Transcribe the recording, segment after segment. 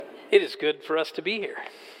It is good for us to be here.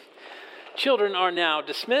 Children are now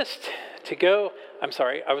dismissed to go. I'm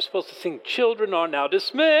sorry, I was supposed to sing Children Are Now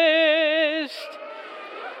Dismissed.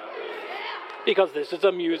 Because this is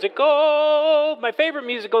a musical. My favorite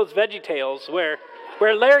musical is VeggieTales, where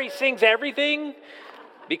Larry sings everything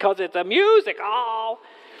because it's a musical.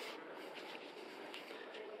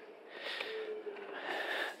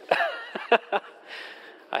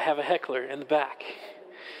 I have a heckler in the back.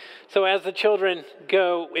 So as the children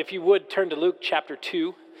go, if you would turn to Luke chapter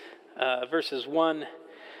 2, verses 1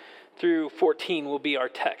 through 14 will be our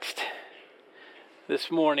text this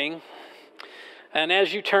morning. And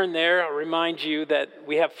as you turn there, I'll remind you that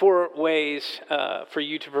we have 4 ways for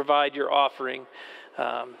you to provide your offering.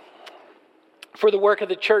 For the work of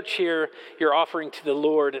the church here, you're offering to the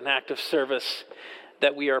Lord an act of service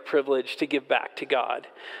that we are privileged to give back to God.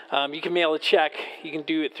 You can mail a check. You can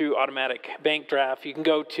do it through automatic bank draft. You can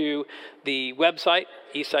go to the website,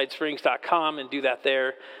 eastsidesprings.com, and do that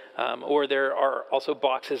there. Or there are also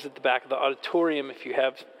boxes at the back of the auditorium if you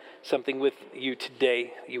have something with you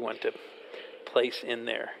today you want to place in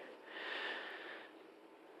there.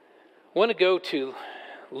 I want to go to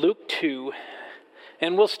Luke 2,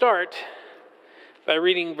 and we'll start by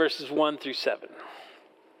reading verses 1 through 7.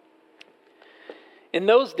 In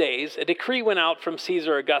those days, a decree went out from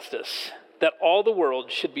Caesar Augustus that all the world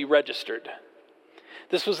should be registered.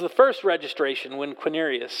 This was the first registration when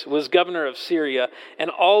Quirinius was governor of Syria, and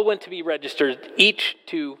all went to be registered, each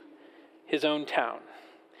to his own town.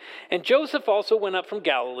 And Joseph also went up from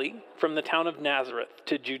Galilee, from the town of Nazareth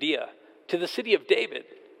to Judea, to the city of David,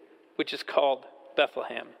 which is called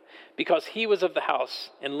Bethlehem, because he was of the house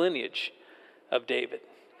and lineage of David,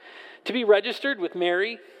 to be registered with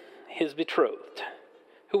Mary, his betrothed,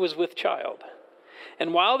 who was with child.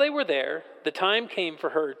 And while they were there, the time came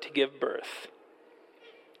for her to give birth.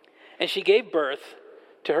 And she gave birth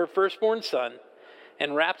to her firstborn son,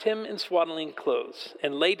 and wrapped him in swaddling clothes,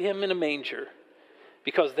 and laid him in a manger,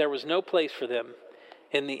 because there was no place for them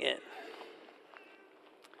in the inn.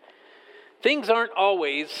 Things aren't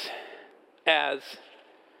always as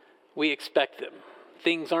we expect them.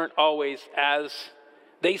 Things aren't always as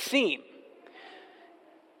they seem.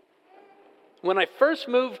 When I first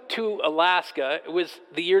moved to Alaska, it was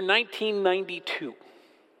the year 1992.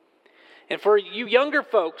 And for you younger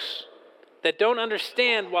folks that don't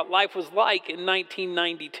understand what life was like in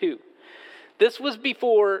 1992, this was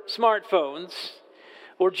before smartphones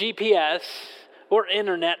or GPS or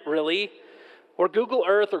internet really, or Google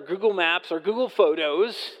Earth or Google Maps or Google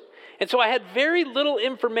Photos. And so I had very little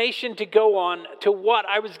information to go on to what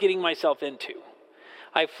I was getting myself into.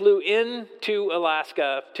 I flew into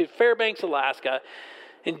Alaska, to Fairbanks, Alaska,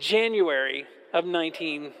 in January of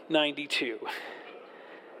 1992.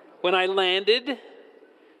 When I landed,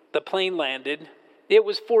 the plane landed, it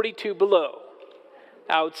was 42 below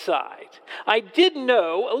outside. I did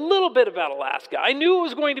know a little bit about Alaska. I knew it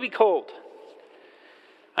was going to be cold.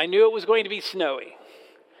 I knew it was going to be snowy.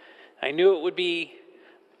 I knew it would be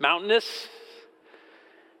mountainous.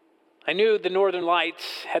 I knew the Northern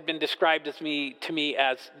Lights had been described to me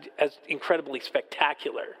as incredibly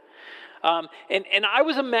spectacular. And I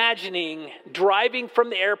was imagining driving from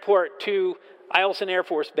the airport to Eielson Air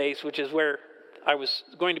Force Base, which is where I was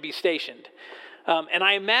going to be stationed. And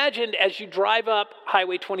I imagined as you drive up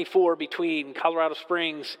Highway 24 between Colorado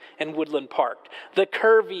Springs and Woodland Park, the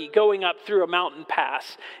curvy going up through a mountain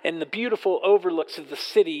pass and the beautiful overlooks of the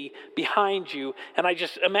city behind you. And I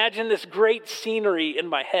just imagined this great scenery in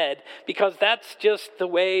my head because that's just the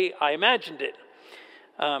way I imagined it.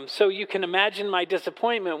 So you can imagine my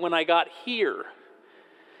disappointment when I got here.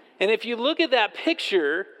 And if you look at that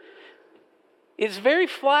picture, it's very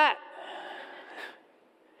flat.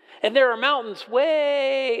 And there are mountains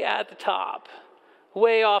way at the top,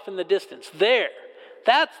 way off in the distance. There.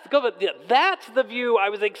 That's the view I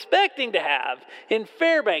was expecting to have in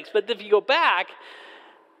Fairbanks. But if you go back.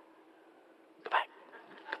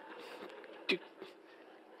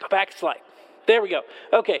 Go back a slide. There we go.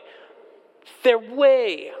 Okay. They're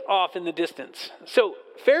way off in the distance. So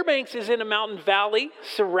Fairbanks is in a mountain valley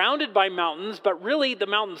surrounded by mountains, but really the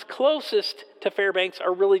mountains closest to Fairbanks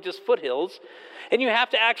are really just foothills. And you have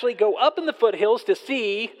to actually go up in the foothills to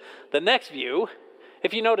see the next view.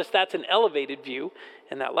 If you notice, that's an elevated view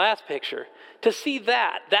in that last picture. To see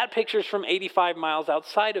that picture's from 85 miles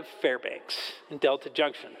outside of Fairbanks in Delta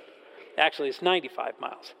Junction. Actually, it's 95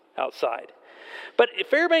 miles outside. But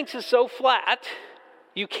Fairbanks is so flat,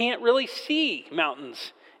 you can't really see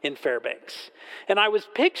mountains in Fairbanks. And I was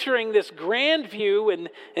picturing this grand view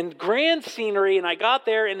and grand scenery, and I got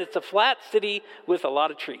there, and it's a flat city with a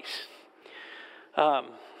lot of trees.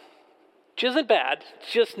 which isn't bad.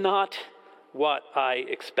 It's just not what I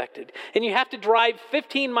expected. And you have to drive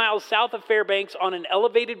 15 miles south of Fairbanks on an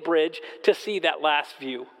elevated bridge to see that last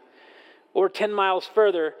view. Or 10 miles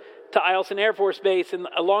further to Eielson Air Force Base and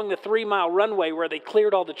along the 3-mile runway where they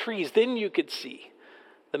cleared all the trees. Then you could see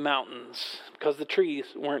the mountains because the trees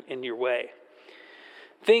weren't in your way.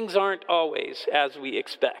 Things aren't always as we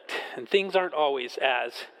expect, and things aren't always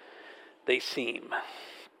as they seem.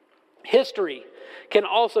 History can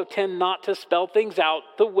also tend not to spell things out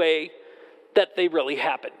the way that they really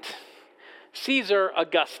happened. Caesar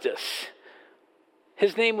Augustus,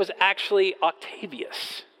 his name was actually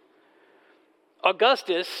Octavius.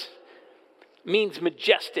 Augustus means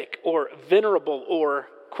majestic or venerable or,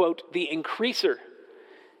 quote, the increaser.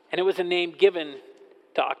 And it was a name given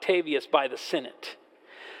to Octavius by the Senate.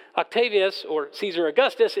 Octavius, or Caesar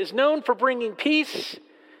Augustus, is known for bringing peace,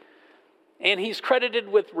 and he's credited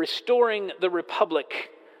with restoring the Republic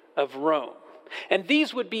of Rome. And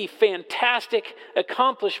these would be fantastic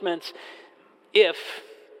accomplishments if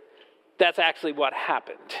that's actually what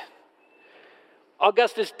happened.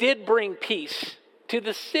 Augustus did bring peace to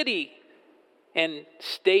the city and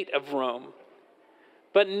state of Rome,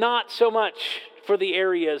 but not so much for the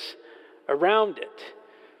areas around it.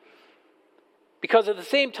 Because at the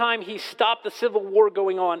same time he stopped the civil war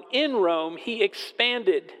going on in Rome, he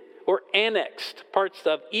expanded or annexed parts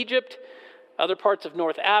of Egypt, other parts of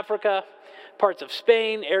North Africa, parts of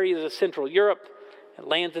Spain, areas of Central Europe, and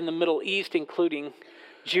lands in the Middle East, including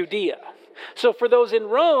Judea. So for those in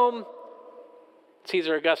Rome,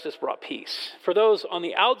 Caesar Augustus brought peace. For those on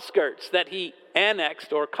the outskirts that he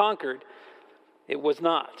annexed or conquered, it was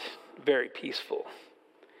not very peaceful.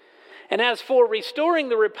 And as for restoring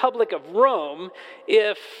the Republic of Rome,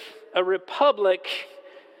 if a republic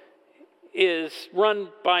is run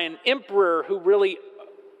by an emperor who really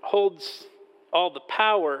holds all the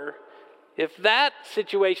power, if that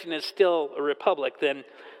situation is still a republic, then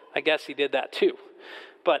I guess he did that too.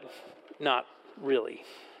 But not really.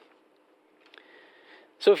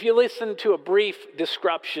 So if you listen to a brief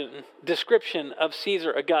description of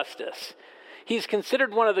Caesar Augustus, he's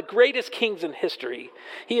considered one of the greatest kings in history.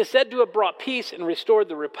 He is said to have brought peace and restored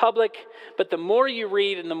the republic, but the more you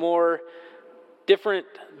read and the more different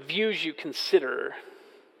views you consider,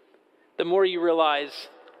 the more you realize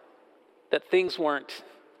that things weren't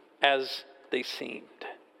as they seemed.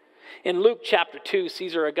 In Luke chapter 2,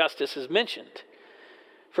 Caesar Augustus is mentioned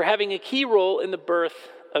for having a key role in the birth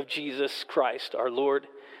of Jesus Christ, our Lord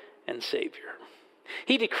and Savior.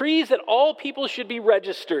 He decrees that all people should be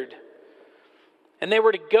registered, and they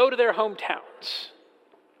were to go to their hometowns.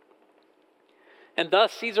 And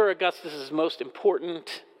thus, Caesar Augustus' most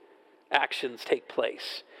important actions take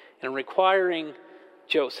place in requiring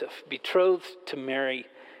Joseph, betrothed to Mary,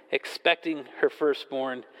 expecting her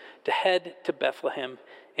firstborn, to head to Bethlehem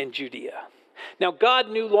in Judea. Now, God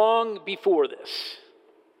knew long before this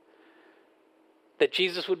that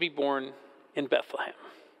Jesus would be born in Bethlehem.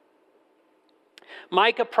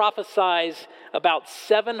 Micah prophesies about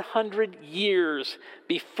 700 years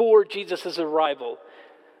before Jesus' arrival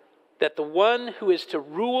that the one who is to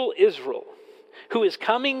rule Israel, who is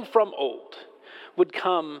coming from old, would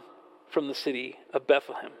come from the city of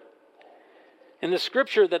Bethlehem. And the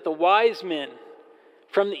scripture that the wise men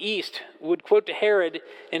from the east would quote to Herod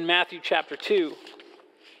in Matthew chapter 2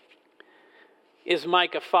 is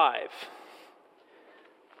Micah 5.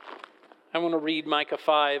 I want to read Micah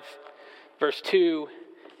 5, verse 2,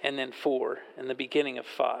 and then 4, and the beginning of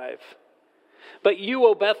 5. But you,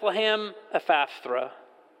 O Bethlehem Ephrathah,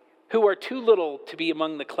 who are too little to be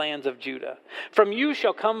among the clans of Judah, from you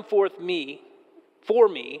shall come forth for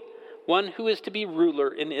me, one who is to be ruler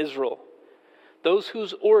in Israel, those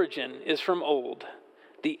whose origin is from old,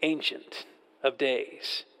 the Ancient of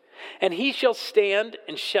Days. And he shall stand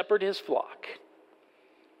and shepherd his flock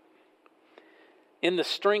in the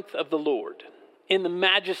strength of the Lord, in the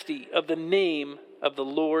majesty of the name of the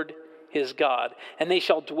Lord his God. And they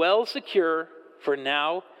shall dwell secure, for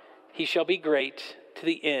now he shall be great to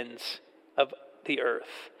the ends of the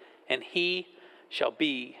earth, and he shall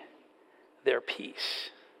be their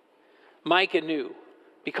peace. Micah knew,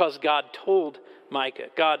 because God told Micah,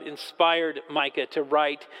 God inspired Micah to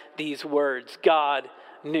write these words. God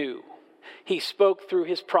knew. He spoke through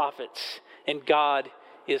his prophets, and God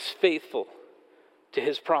is faithful to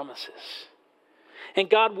his promises. And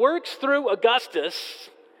God works through Augustus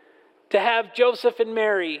to have Joseph and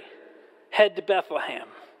Mary head to Bethlehem.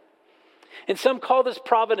 And some call this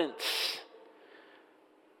providence.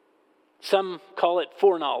 Some call it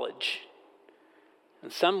foreknowledge.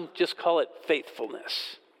 And some just call it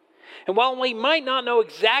faithfulness. And while we might not know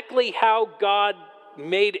exactly how God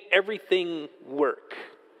made everything work.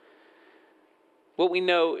 What we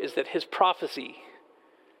know is that his prophecy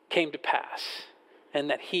came to pass and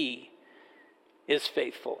that he is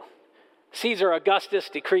faithful. Caesar Augustus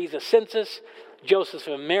decrees a census. Joseph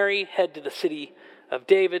and Mary head to the city of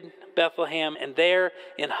David, Bethlehem, and there,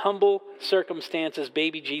 in humble circumstances,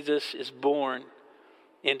 baby Jesus is born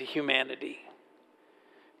into humanity.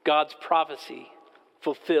 God's prophecy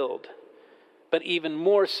fulfilled, but even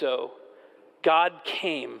more so, God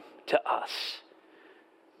came to us.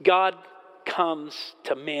 God comes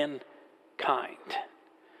to mankind.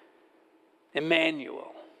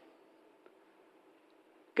 Emmanuel,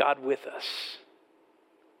 God with us.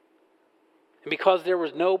 And because there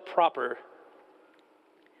was no proper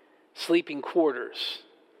sleeping quarters,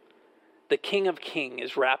 the King of Kings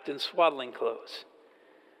is wrapped in swaddling clothes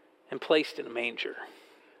and placed in a manger.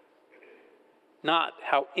 Not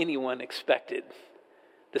how anyone expected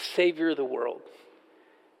the Savior of the world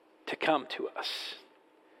to come to us.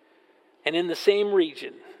 And in the same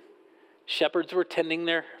region, shepherds were tending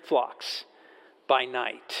their flocks by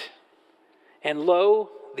night. And lo,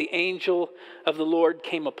 the angel of the Lord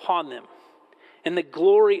came upon them, and the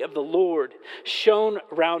glory of the Lord shone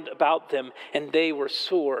round about them, and they were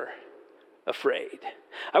sore afraid.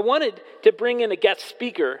 I wanted to bring in a guest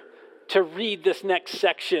speaker to read this next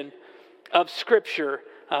section of Scripture.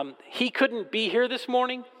 He couldn't be here this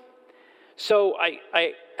morning, so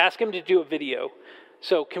I asked him to do a video.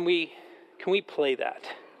 So can we play that?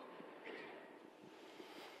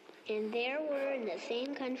 And there were in the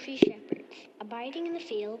same country shepherds, abiding in the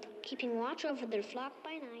field, keeping watch over their flock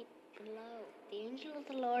by night. And lo, the angel of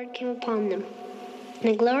the Lord came upon them.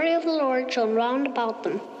 And the glory of the Lord shone round about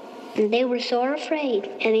them. And they were sore afraid.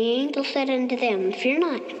 And the angel said unto them, Fear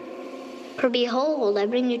not. For behold, I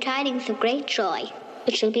bring you tidings of great joy,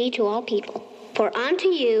 which shall be to all people. For unto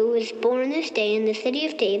you is born this day in the city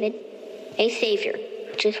of David a Savior,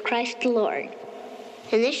 which is Christ the Lord.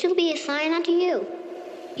 And this shall be a sign unto you.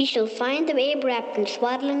 Ye shall find the babe wrapped in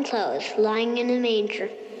swaddling clothes, lying in a manger.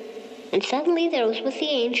 And suddenly there was with the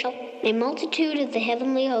angel a multitude of the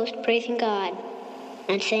heavenly host praising God,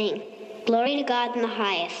 and saying, Glory to God in the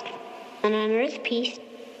highest, and on earth peace,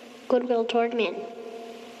 goodwill toward men.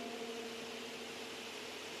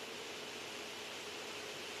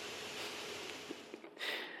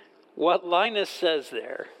 What Linus says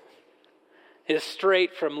there is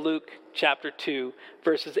straight from Luke chapter 2,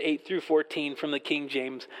 verses 8 through 14 from the King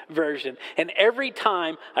James Version. And every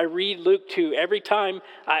time I read Luke 2, every time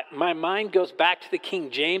my mind goes back to the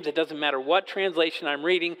King James, it doesn't matter what translation I'm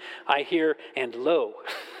reading, I hear, and lo,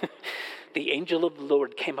 the angel of the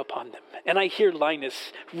Lord came upon them. And I hear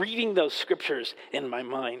Linus reading those scriptures in my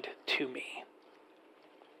mind to me.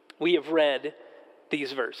 We have read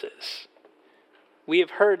these verses. We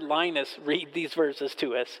have heard Linus read these verses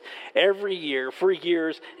to us every year for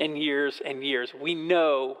years and years and years. We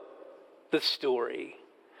know the story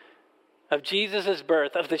of Jesus'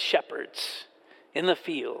 birth, of the shepherds in the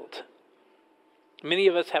field. Many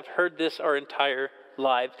of us have heard this our entire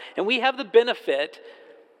lives. And we have the benefit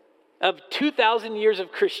of 2,000 years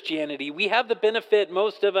of Christianity. We have the benefit,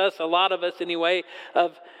 most of us, a lot of us anyway,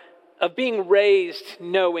 of being raised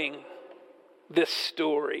knowing this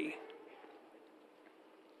story.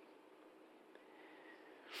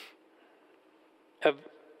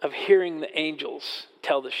 Of hearing the angels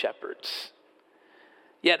tell the shepherds.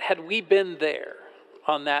 Yet had we been there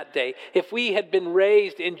on that day, if we had been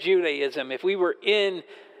raised in Judaism, if we were in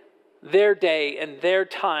their day and their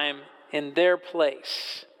time, in their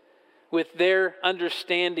place, with their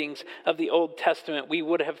understandings of the Old Testament, we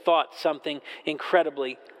would have thought something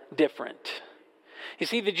incredibly different. You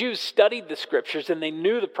see, the Jews studied the scriptures and they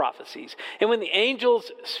knew the prophecies. And when the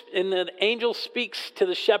angel speaks to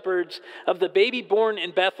the shepherds of the baby born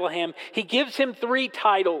in Bethlehem, he gives him 3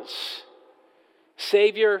 titles: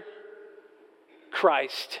 Savior,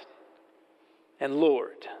 Christ, and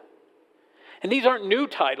Lord. And these aren't new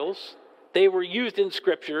titles. They were used in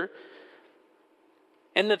Scripture.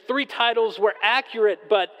 And the 3 titles were accurate,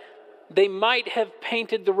 but they might have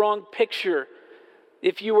painted the wrong picture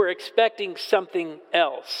if you were expecting something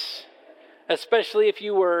else, especially if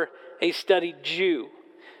you were a studied Jew.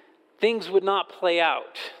 Things would not play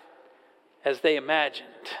out as they imagined.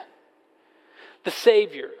 The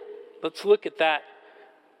Savior, let's look at that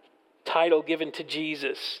title given to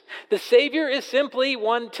Jesus. The Savior is simply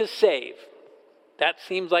one to save. That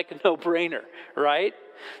seems like a no-brainer, right?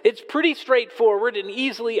 It's pretty straightforward and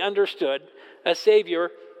easily understood. A Savior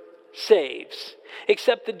saves.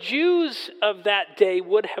 Except the Jews of that day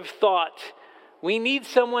would have thought, we need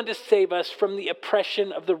someone to save us from the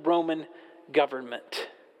oppression of the Roman government.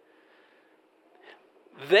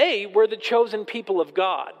 They were the chosen people of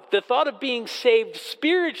God. The thought of being saved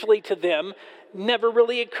spiritually to them never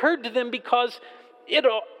really occurred to them because it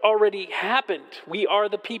already happened. We are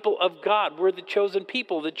the people of God. We're the chosen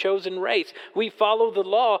people, the chosen race. We follow the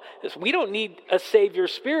law. We don't need a Savior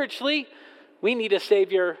spiritually. We need a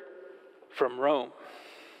Savior from Rome.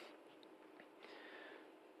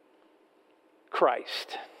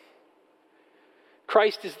 Christ.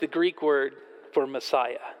 Christ is the Greek word for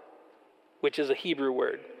Messiah, which is a Hebrew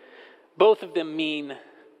word. Both of them mean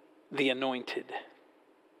the anointed.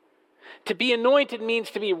 To be anointed means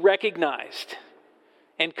to be recognized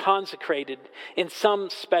and consecrated in some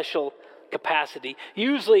special capacity,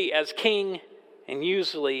 usually as king and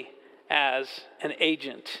usually as an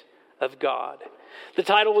agent of God. The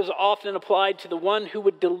title was often applied to the one who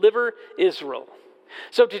would deliver Israel.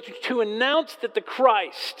 So to announce that the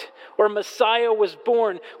Christ or Messiah was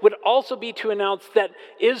born would also be to announce that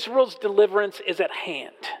Israel's deliverance is at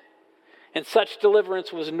hand. And such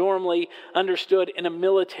deliverance was normally understood in a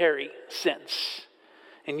military sense.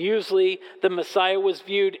 And usually the Messiah was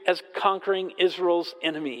viewed as conquering Israel's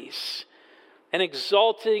enemies and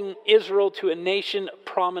exalting Israel to a nation of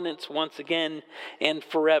prominence once again and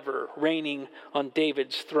forever, reigning on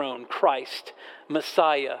David's throne. Christ,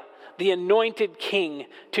 Messiah, the anointed king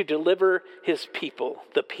to deliver his people,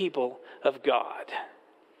 the people of God.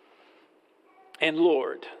 And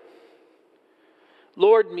Lord.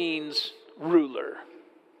 Lord means ruler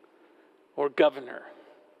or governor.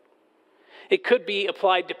 It could be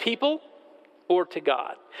applied to people or to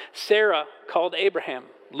God. Sarah called Abraham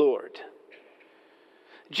Lord.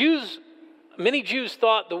 Many Jews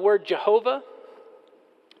thought the word Jehovah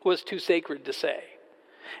was too sacred to say.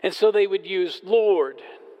 And so they would use Lord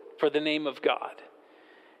for the name of God.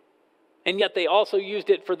 And yet they also used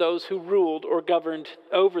it for those who ruled or governed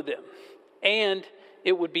over them. And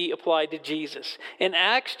it would be applied to Jesus. In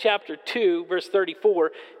Acts chapter 2, verse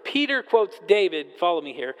 34, Peter quotes David. Follow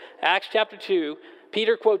me here. Acts chapter 2,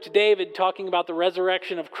 Peter quotes David talking about the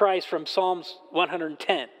resurrection of Christ from Psalms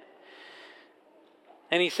 110.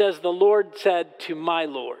 And he says, "The Lord said to my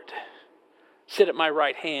Lord, sit at my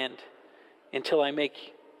right hand until I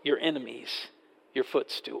make your enemies your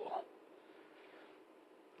footstool."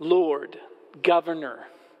 Lord, governor.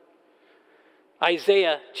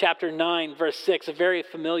 Isaiah chapter 9, verse 6, a very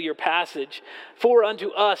familiar passage. "For unto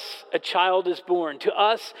us a child is born, to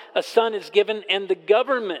us a son is given, and the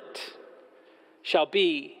government shall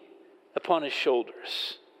be upon his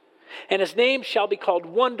shoulders. And his name shall be called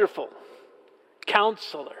Wonderful,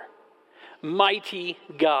 Counselor, Mighty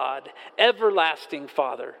God, Everlasting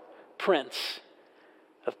Father, Prince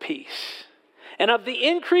of Peace. And of the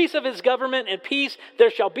increase of his government and peace there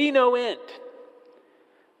shall be no end.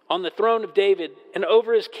 On the throne of David and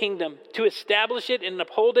over his kingdom, to establish it and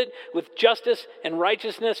uphold it with justice and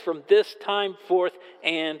righteousness from this time forth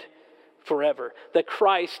and forever." The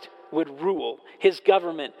Christ would rule. His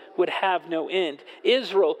government would have no end.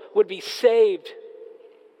 Israel would be saved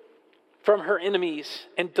from her enemies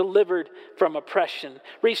and delivered from oppression,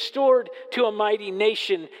 restored to a mighty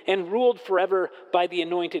nation and ruled forever by the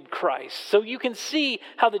anointed Christ. So you can see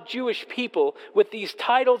how the Jewish people, with these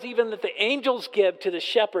titles even that the angels give to the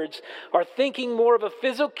shepherds, are thinking more of a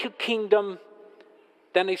physical kingdom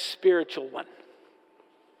than a spiritual one.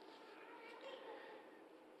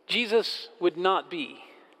 Jesus would not be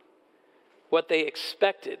what they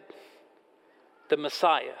expected the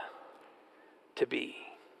Messiah to be.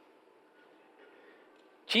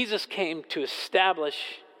 Jesus came to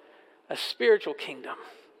establish a spiritual kingdom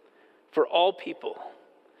for all people.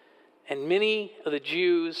 And many of the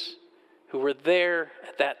Jews who were there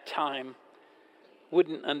at that time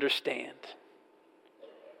wouldn't understand.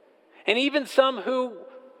 And even some who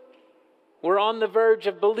were on the verge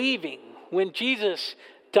of believing when Jesus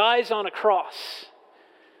dies on a cross,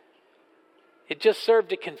 it just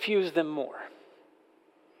served to confuse them more.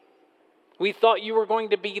 We thought you were going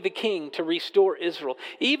to be the king to restore Israel.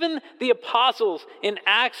 Even the apostles in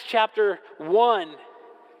Acts chapter 1,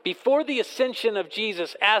 before the ascension of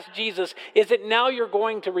Jesus, asked Jesus, "Is it now you're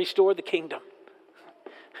going to restore the kingdom?"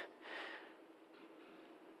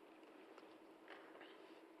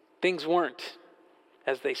 Things weren't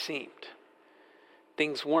as they seemed.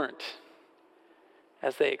 Things weren't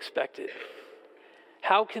as they expected.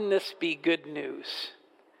 How can this be good news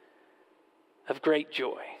of great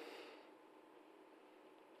joy?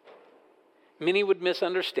 Many would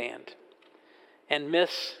misunderstand and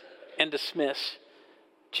miss and dismiss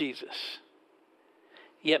Jesus.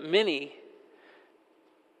 Yet many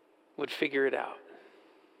would figure it out.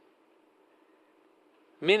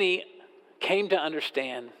 Many came to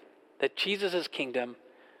understand that Jesus' kingdom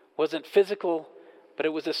wasn't physical but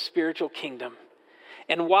it was a spiritual kingdom.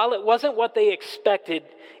 And while it wasn't what they expected,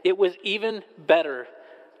 it was even better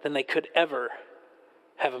than they could ever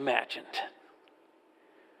have imagined.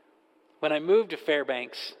 When I moved to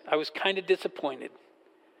Fairbanks, I was kind of disappointed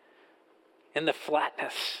in the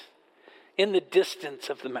flatness, in the distance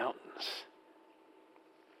of the mountains.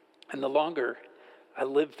 And the longer I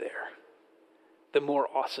lived there, the more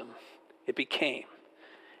awesome it became,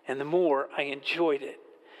 and the more I enjoyed it.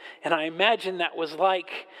 And I imagine that was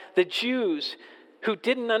like the Jews who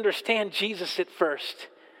didn't understand Jesus at first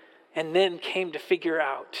and then came to figure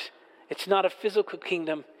out it's not a physical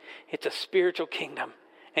kingdom, it's a spiritual kingdom,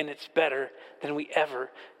 and it's better than we ever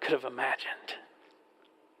could have imagined.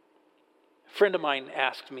 A friend of mine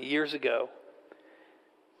asked me years ago,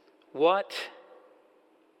 what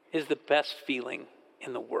is the best feeling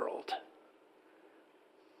in the world?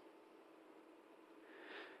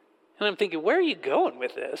 And I'm thinking, where are you going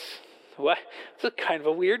with this? What? It's a kind of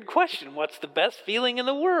a weird question. What's the best feeling in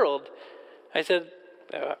the world? I said,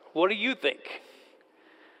 what do you think?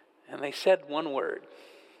 And they said one word: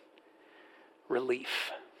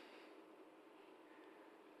 relief.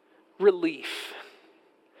 Relief.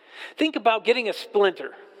 Think about getting a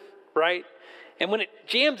splinter, right? And when it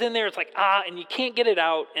jams in there, it's like, and you can't get it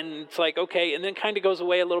out. And it's like, okay, and then kind of goes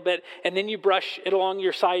away a little bit. And then you brush it along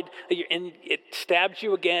your side and it stabs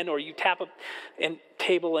you again, or you tap a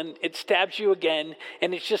table and it stabs you again.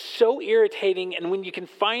 And it's just so irritating. And when you can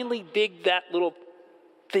finally dig that little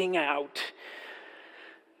thing out,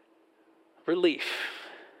 relief.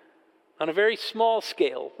 On a very small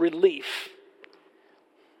scale, relief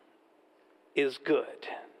is good.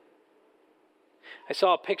 I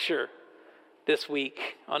saw a picture this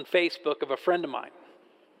week on Facebook of a friend of mine.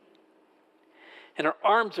 And her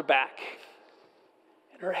arms are back,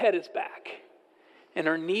 and her head is back, and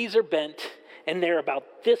her knees are bent, and they're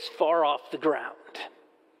about this far off the ground.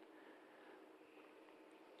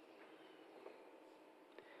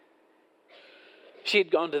 She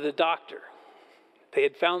had gone to the doctor. They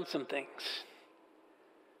had found some things,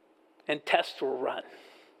 and tests were run.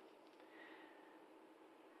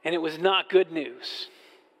 And it was not good news.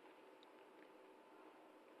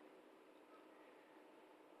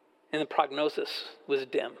 And the prognosis was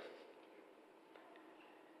dim.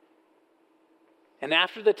 And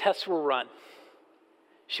after the tests were run,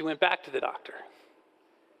 she went back to the doctor.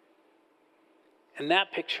 And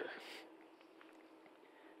that picture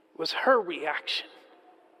was her reaction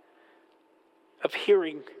of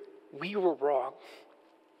hearing, we were wrong.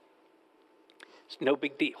 It's no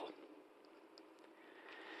big deal.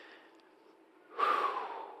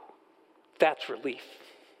 That's relief.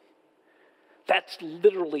 That's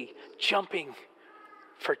literally jumping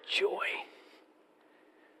for joy.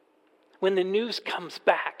 When the news comes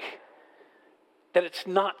back that it's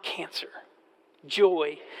not cancer,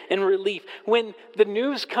 joy and relief. When the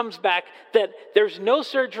news comes back that there's no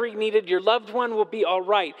surgery needed, your loved one will be all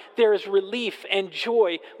right, there is relief and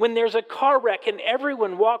joy. When there's a car wreck and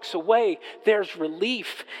everyone walks away, there's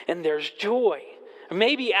relief and there's joy.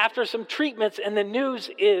 Maybe after some treatments and the news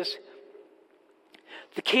is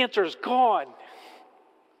the cancer is gone,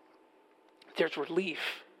 there's relief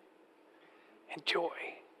and joy.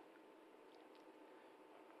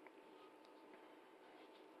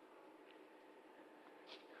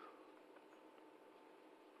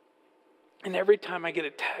 And every time I get a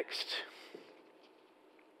text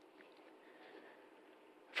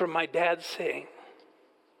from my dad saying,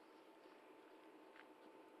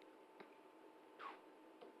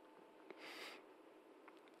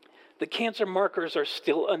 the cancer markers are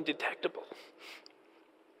still undetectable,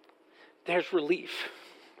 there's relief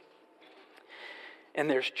and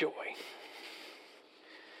there's joy.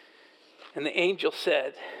 And the angel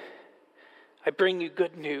said, I bring you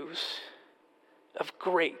good news of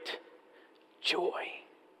great joy.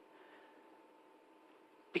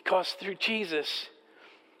 Because through Jesus,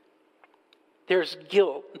 there's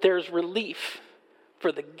guilt, there's relief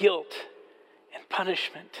for the guilt and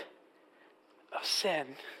punishment of sin.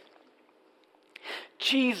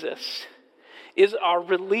 Jesus is our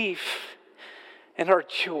relief and our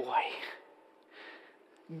joy.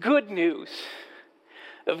 Good news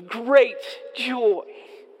of great joy.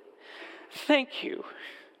 Thank you.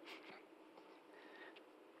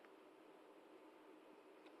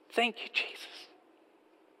 Thank you, Jesus.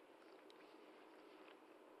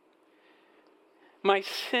 My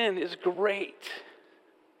sin is great.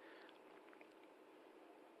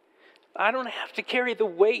 I don't have to carry the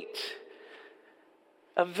weight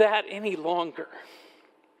of that any longer.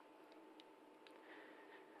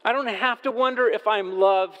 I don't have to wonder if I'm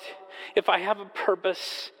loved, if I have a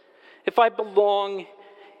purpose, if I belong,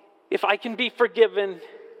 if I can be forgiven,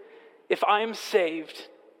 if I am saved,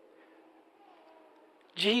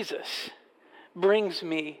 Jesus brings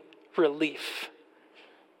me relief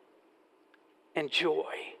and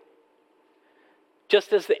joy.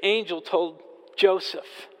 Just as the angel told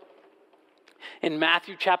Joseph in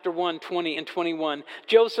Matthew chapter 1, 20 and 21,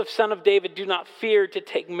 Joseph, son of David, do not fear to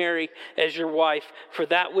take Mary as your wife, for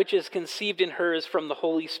that which is conceived in her is from the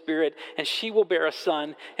Holy Spirit, and she will bear a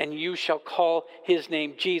son, and you shall call his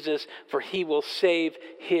name Jesus, for he will save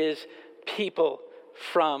his people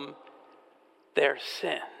from their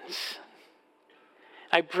sins.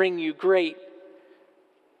 I bring you good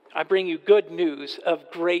news of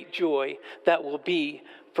great joy that will be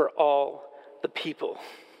for all the people.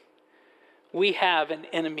 We have an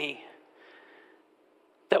enemy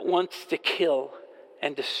that wants to kill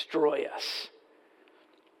and destroy us.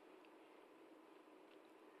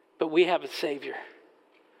 But we have a Savior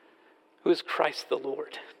who is Christ the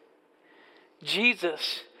Lord.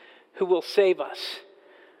 Jesus, who will save us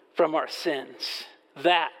from our sins.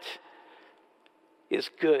 That is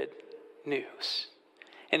good news.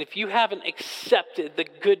 And if you haven't accepted the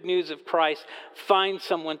good news of Christ, find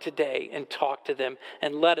someone today and talk to them,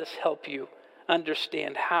 and let us help you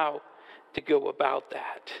understand how to go about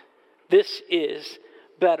that. This is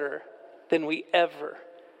better than we ever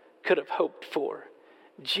could have hoped for.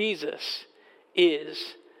 Jesus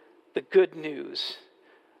is the good news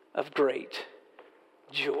of great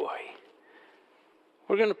joy.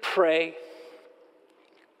 We're going to pray.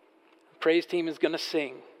 The praise team is going to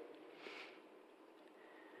sing.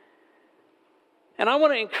 And I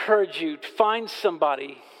want to encourage you to find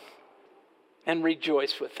somebody and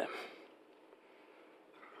rejoice with them.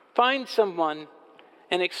 Find someone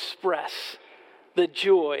and express the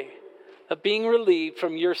joy of being relieved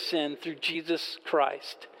from your sin through Jesus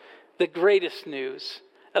Christ. The greatest news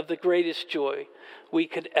of the greatest joy we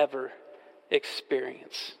could ever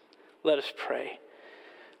experience. Let us pray.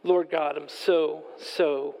 Lord God, I'm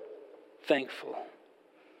so thankful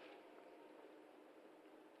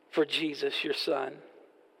for Jesus, your Son.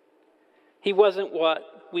 He wasn't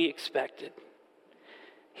what we expected.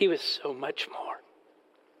 He was so much more.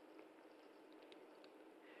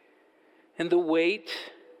 And the weight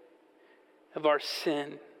of our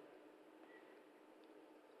sin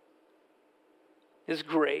is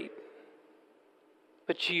great,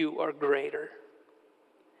 but you are greater.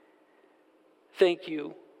 Thank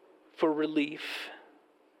you for relief.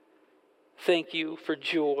 Thank you for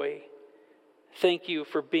joy. Thank you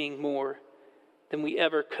for being more than we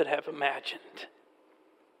ever could have imagined.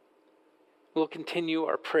 We'll continue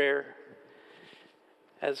our prayer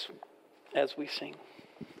as we sing.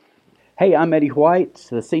 Hey, I'm Eddie White,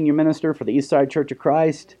 the Senior Minister for the Eastside Church of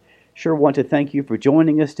Christ. Sure want to thank you for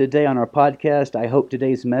joining us today on our podcast. I hope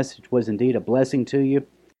today's message was indeed a blessing to you.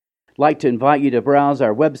 I'd like to invite you to browse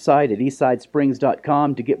our website at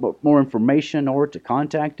eastsidesprings.com to get more information or to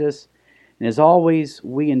contact us. And as always,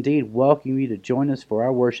 we indeed welcome you to join us for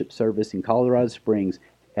our worship service in Colorado Springs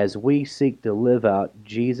as we seek to live out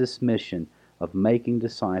Jesus' mission of making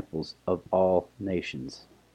disciples of all nations.